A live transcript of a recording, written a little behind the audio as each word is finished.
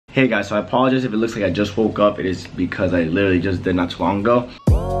Hey guys, so I apologize if it looks like I just woke up. It is because I literally just did not too long ago.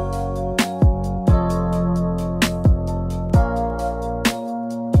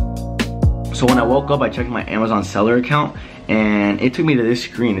 So when I woke up, I checked my Amazon seller account and it took me to this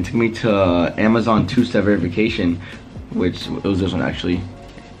screen. It took me to Amazon two-step verification, which it was this one actually.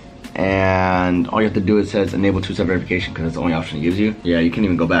 And all you have to do, it says enable two-step verification because that's the only option it gives you. Yeah, you can't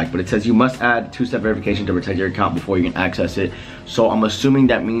even go back, but it says you must add two-step verification to protect your account before you can access it. So I'm assuming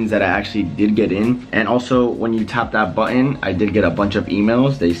that means that I actually did get in. And also when you tap that button, I did get a bunch of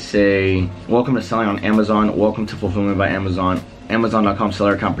emails. They say, welcome to selling on Amazon, welcome to fulfillment by Amazon, Amazon.com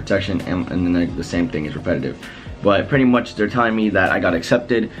seller account protection, and then the same thing is repetitive. But pretty much they're telling me that I got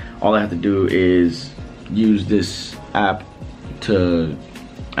accepted. All I have to do is use this app to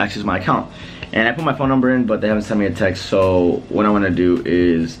access my account. And I put my phone number in, but they haven't sent me a text. So what I want to do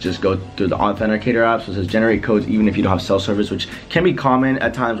is just go through the authenticator app. So it says generate codes even if you don't have cell service, which can be common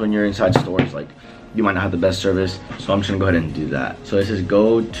at times when you're inside stores. Like you might not have the best service. So I'm just gonna go ahead and do that. So it says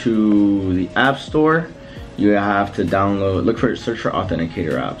go to the app store. You have to download, search for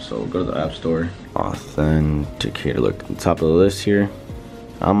authenticator app. So go to the app store. Authenticator, look at the top of the list here.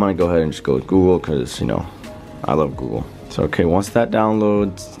 I'm gonna go ahead and just go with Google because, you know, I love Google. So okay, once that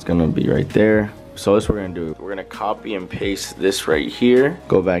downloads, it's gonna be right there. So this is what we're gonna do. We're gonna copy and paste this right here.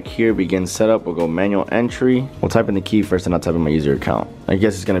 Go back here, begin setup. We'll go manual entry. We'll type in the key first and I'll type in my user account. I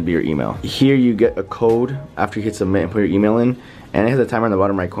guess it's gonna be your email. Here you get a code after you hit submit and put your email in. And it has a timer in the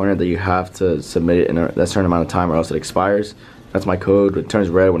bottom right corner that you have to submit it in that certain amount of time or else it expires. That's my code. It turns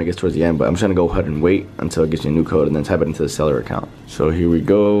red when it gets towards the end, but I'm just gonna go ahead and wait until it gives you a new code and then type it into the seller account. So here we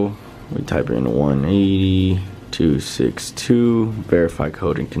go. We type in 180-262, verify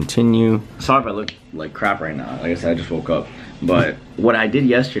code and continue. Sorry if I look like crap right now. Like I said, I just woke up. But what I did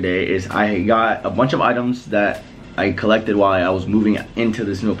yesterday is I got a bunch of items that I collected while I was moving into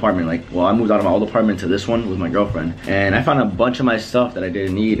this new apartment. Like, well, I moved out of my old apartment to this one with my girlfriend. And I found a bunch of my stuff that I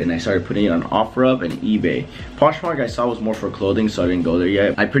didn't need and I started putting it on OfferUp and eBay. Poshmark I saw was more for clothing, so I didn't go there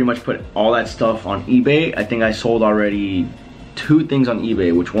yet. I pretty much put all that stuff on eBay. I think I sold already 2 things on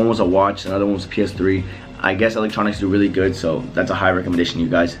eBay, which one was a watch, another one was a PS3. I guess electronics do really good, so that's a high recommendation, you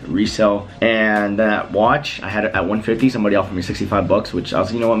guys. Resell. And that watch, I had it at 150. Somebody offered me 65 bucks, which I was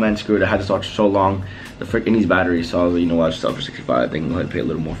like, you know what, man, screw it. I had this watch for so long. The frick, it needs batteries, so I was like, you know what, I'll just sell for 65. I think I'll go ahead and pay a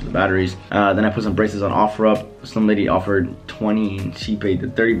little more for the batteries. Then I put some bracelets on OfferUp. Some lady offered 20 and she paid the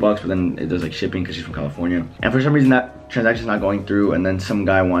 30 bucks, but then it does like shipping because she's from California. And for some reason that transaction's not going through, and then some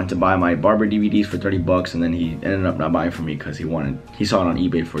guy wanted to buy my barber DVDs for 30 bucks, and then he ended up not buying from me because he saw it on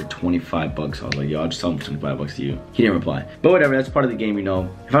eBay for 25 bucks. I was like, yo, I'll just sell him for 25 bucks to you. He didn't reply. But whatever, that's part of the game, you know.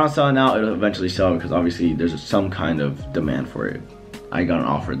 If I don't sell it now, it'll eventually sell because obviously there's some kind of demand for it. I got an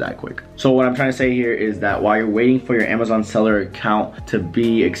offer that quick. So what I'm trying to say here is that while you're waiting for your Amazon seller account to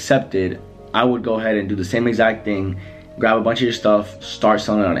be accepted, I would go ahead and do the same exact thing. Grab a bunch of your stuff, start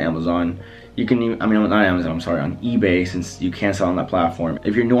selling it on Amazon. You can even, I mean, not Amazon, I'm sorry, on eBay, since you can't sell on that platform.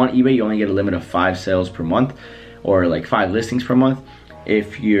 If you're new on eBay, you only get a limit of 5 sales per month, or like 5 listings per month.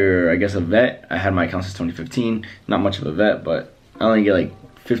 If you're, I guess, a vet, I had my account since 2015, not much of a vet, but I only get like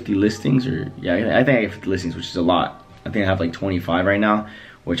 50 listings, or yeah, I think I get 50 listings, which is a lot. I think I have like 25 right now,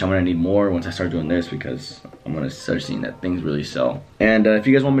 which I'm gonna need more once I start doing this because I'm gonna start seeing that things really sell. And if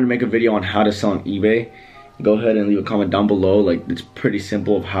you guys want me to make a video on how to sell on eBay, go ahead and leave a comment down below. Like, it's pretty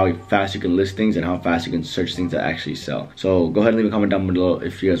simple of how fast you can list things and how fast you can search things that actually sell. So go ahead and leave a comment down below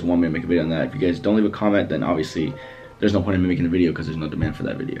if you guys want me to make a video on that. If you guys don't leave a comment, then obviously there's no point in me making a video because there's no demand for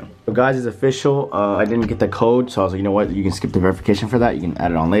that video. So guys, it's official. I didn't get the code, so I was like, you know what, you can skip the verification for that. You can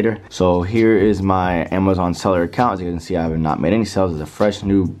add it on later. So here is my Amazon seller account. As you can see, I have not made any sales. It's a fresh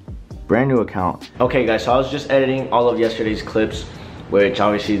new, brand new account. Okay guys, so I was just editing all of yesterday's clips, which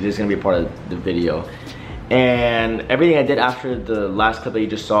obviously this is gonna be a part of the video. And everything I did after the last clip that you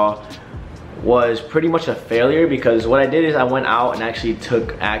just saw was pretty much a failure because what I did is I went out and actually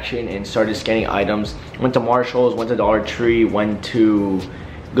took action and started scanning items. Went to Marshall's, went to Dollar Tree, went to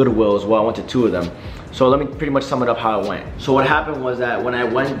Goodwill as well. I went to 2 of them. So let me pretty much sum it up how it went. So what happened was that when I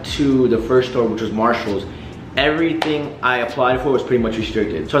went to the first store, which was Marshall's, everything I applied for was pretty much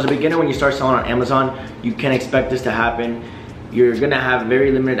restricted. So as a beginner, when you start selling on Amazon, you can expect this to happen. You're gonna have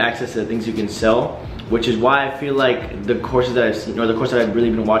very limited access to the things you can sell, which is why I feel like the courses that I've seen, or the course that I've really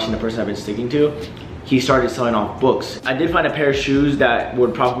been watching, the person I've been sticking to, he started selling off books. I did find a pair of shoes that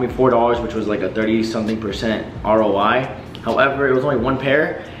would profit me $4, which was like a 30-something% ROI. However, it was only 1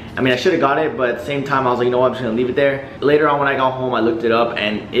 pair. I mean, I should have got it, but at the same time, I was like, you know what, I'm just gonna leave it there. Later on when I got home, I looked it up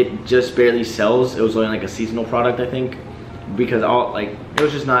and it just barely sells. It was only like a seasonal product, I think, because it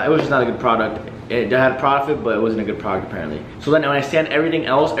was just not a good product. It had profit, but it wasn't a good product apparently. So then when I scanned everything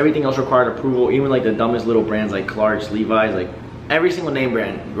else required approval, even like the dumbest little brands like Clark's, Levi's, like every single name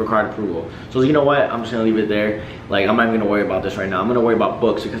brand required approval. So you know what, I'm just gonna leave it there. Like, I'm not even gonna worry about this right now. I'm gonna worry about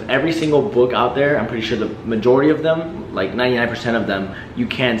books, because every single book out there, I'm pretty sure the majority of them, like 99% of them, you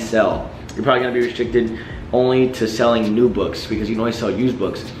can sell. You're probably gonna be restricted only to selling new books, because you can only sell used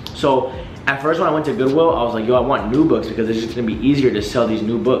books. So at first when I went to Goodwill, I was like, yo, I want new books because it's just gonna be easier to sell these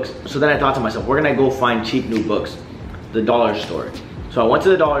new books. So then I thought to myself, we're gonna go find cheap new books, the dollar store. So I went to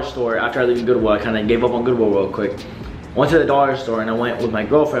the dollar store after I leave Goodwill. I kind of gave up on Goodwill real quick. Went to the dollar store and I went with my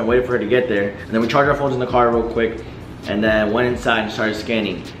girlfriend, waited for her to get there, and then we charged our phones in the car real quick, and then went inside and started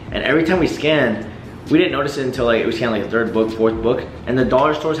scanning. And every time we scanned, we didn't notice it until like we scanned like the third book, fourth book, and the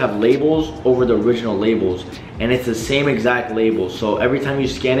dollar stores have labels over the original labels, and it's the same exact label. So every time you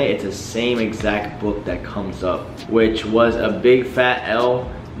scan it, it's the same exact book that comes up, which was a big fat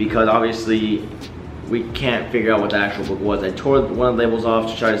L, because obviously we can't figure out what the actual book was. I tore one of the labels off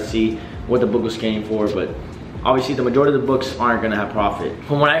to try to see what the book was scanning for, but obviously the majority of the books aren't gonna have profit.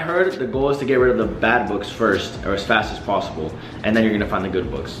 From what I heard, the goal is to get rid of the bad books first, or as fast as possible, and then you're gonna find the good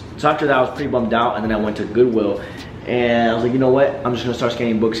books. So after that, I was pretty bummed out, and then I went to Goodwill, and I was like, you know what? I'm just gonna start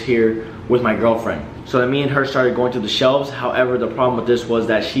scanning books here with my girlfriend. So then me and her started going through the shelves. However, the problem with this was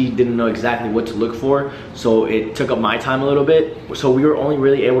that she didn't know exactly what to look for, so it took up my time a little bit. So we were only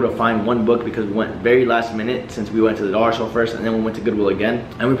really able to find one book because we went very last minute, since we went to the dollar store first and then we went to Goodwill again.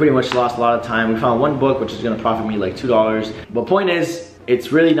 And we pretty much lost a lot of time. We found one book which is gonna profit me like $2. But point is,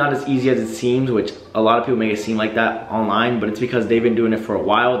 it's really not as easy as it seems, which a lot of people make it seem like that online, but it's because they've been doing it for a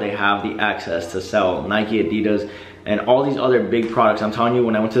while. They have the access to sell Nike, Adidas, and all these other big products. I'm telling you,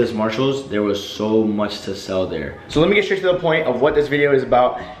 when I went to this Marshalls, there was so much to sell there. So let me get straight to the point of what this video is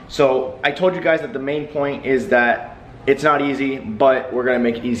about. So I told you guys that the main point is that it's not easy, but we're gonna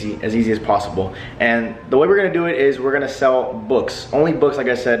make it easy as possible. And the way we're gonna do it is we're gonna sell books, only books, like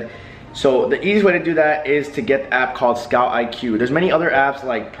I said. So the easiest way to do that is to get the app called Scout IQ. There's many other apps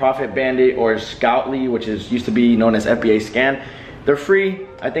like Profit Bandit or Scoutly, which used to be known as FBA Scan. They're free.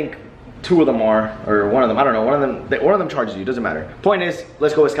 I think two of them are, or one of them, I don't know, one of them charges you, doesn't matter. Point is,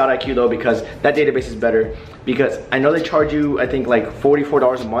 let's go with Scout IQ though, because that database is better, because I know they charge you, I think like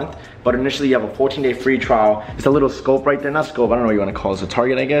 $44 a month, but initially you have a 14-day free trial. It's a little scope right there, not scope, I don't know what you want to call it, it's a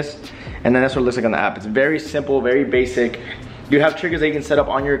target, I guess. And then that's what it looks like on the app. It's very simple, very basic. You have triggers that you can set up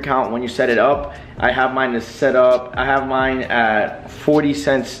on your account when you set it up. I have mine set up, I have mine at 40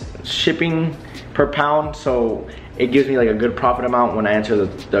 cents shipping per pound, so it gives me like a good profit amount when I enter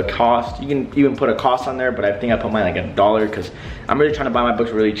the cost. You can even put a cost on there, but I think I put mine like $1 because I'm really trying to buy my books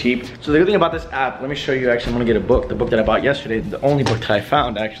really cheap. So the good thing about this app, let me show you. Actually, I'm gonna get a book, the book that I bought yesterday, the only book that I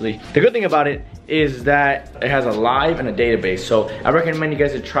found actually. The good thing about it is that it has a live and a database. So I recommend you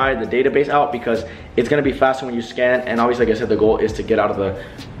guys to try the database out because it's gonna be faster when you scan. And obviously, like I said, the goal is to get out of the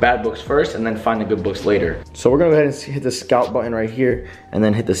bad books first and then find the good books later. So we're gonna go ahead and hit the Scout button right here and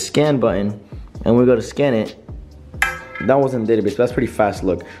then hit the scan button. And we go to scan it. That wasn't the database, but that's pretty fast.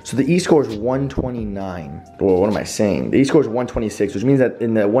 Look, so the E-score is 129. Well, what am I saying? The E-score is 126, which means that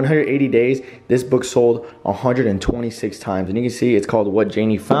in the 180 days, this book sold 126 times. And you can see it's called What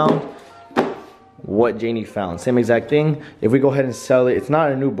Janie Found. What Janie Found. Same exact thing. If we go ahead and sell it, it's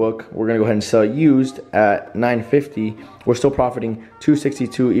not a new book. We're gonna go ahead and sell it used at $9.50. We're still profiting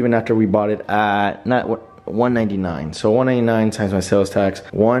 $2.62 even after we bought it at $199. So $199 times my sales tax.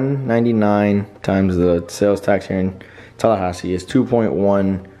 $199 times the sales tax here in Tallahassee is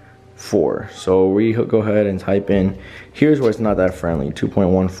 2.14. So we go ahead and type in, here's where it's not that friendly,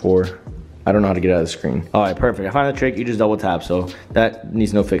 2.14. I don't know how to get out of the screen. All right, perfect. I found the trick, you just double tap, so that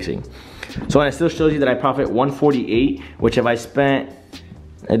needs no fixing. So it still shows you that I profit 148, which if I spent,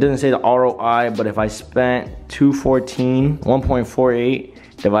 it doesn't say the ROI, but if I spent 1.48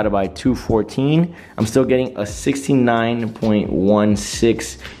 divided by 214, I'm still getting a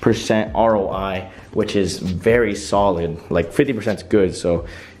 69.16% ROI, which is very solid. Like 50% is good, so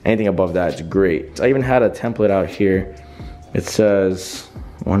anything above that is great. I even had a template out here. It says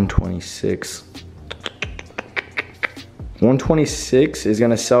 126. 126 is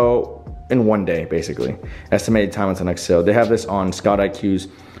gonna sell in one day, basically. Estimated time until next sale. They have this on Scout IQ's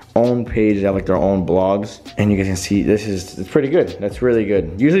own page. They have like their own blogs, and you guys can see it's pretty good. That's really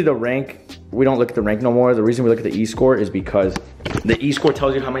good. Usually the rank, we don't look at the rank no more. The reason we look at the E-score is because the E-score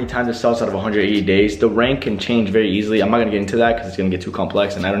tells you how many times it sells out of 180 days. The rank can change very easily. I'm not gonna get into that because it's gonna get too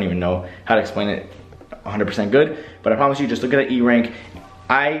complex and I don't even know how to explain it 100% good. But I promise you, just look at the E-rank.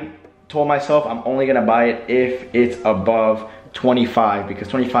 I told myself I'm only gonna buy it if it's above 25, because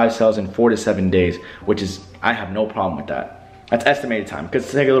 25 sells in 4 to 7 days, which is, I have no problem with that. That's estimated time. Could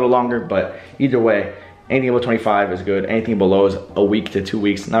take a little longer, but either way, anything above 25 is good. Anything below is a week to 2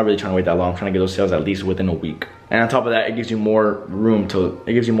 weeks. Not really trying to wait that long. I'm trying to get those sales at least within a week. And on top of that, it gives you more room to,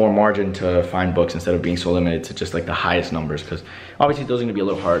 it gives you more margin to find books instead of being so limited to just like the highest numbers, because obviously those are gonna be a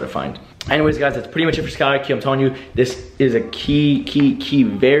little harder to find. Anyways, guys, that's pretty much it for Scout IQ. I'm telling you, this is a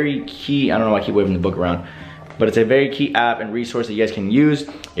very key, I don't know why I keep waving the book around, but it's a very key app and resource that you guys can use.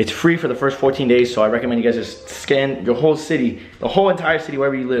 It's free for the first 14 days, so I recommend you guys just scan your whole city, the whole entire city,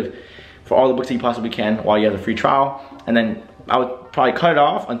 wherever you live, for all the books that you possibly can while you have the free trial. And then I would probably cut it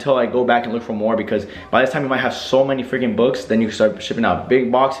off until I go back and look for more, because by this time you might have so many freaking books, then you can start shipping out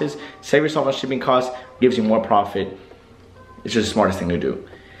big boxes, save yourself on shipping costs, gives you more profit. It's just the smartest thing to do.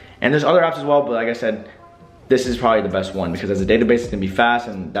 And there's other apps as well, but like I said, this is probably the best one, because as a database, it's gonna be fast,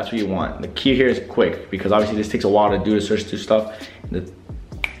 and that's what you want. The key here is quick, because obviously this takes a while to do, to search through stuff. The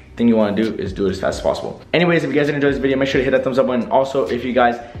thing you wanna do is do it as fast as possible. Anyways, if you guys did enjoy this video, make sure to hit that thumbs up button. Also, if you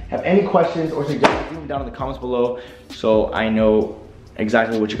guys have any questions or suggestions, leave them down in the comments below so I know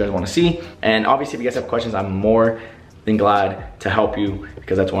exactly what you guys wanna see. And obviously, if you guys have questions, I'm more than glad to help you,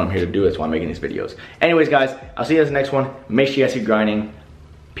 because that's what I'm here to do. That's why I'm making these videos. Anyways, guys, I'll see you guys in the next one. Make sure you guys keep grinding.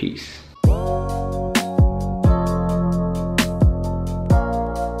 Peace.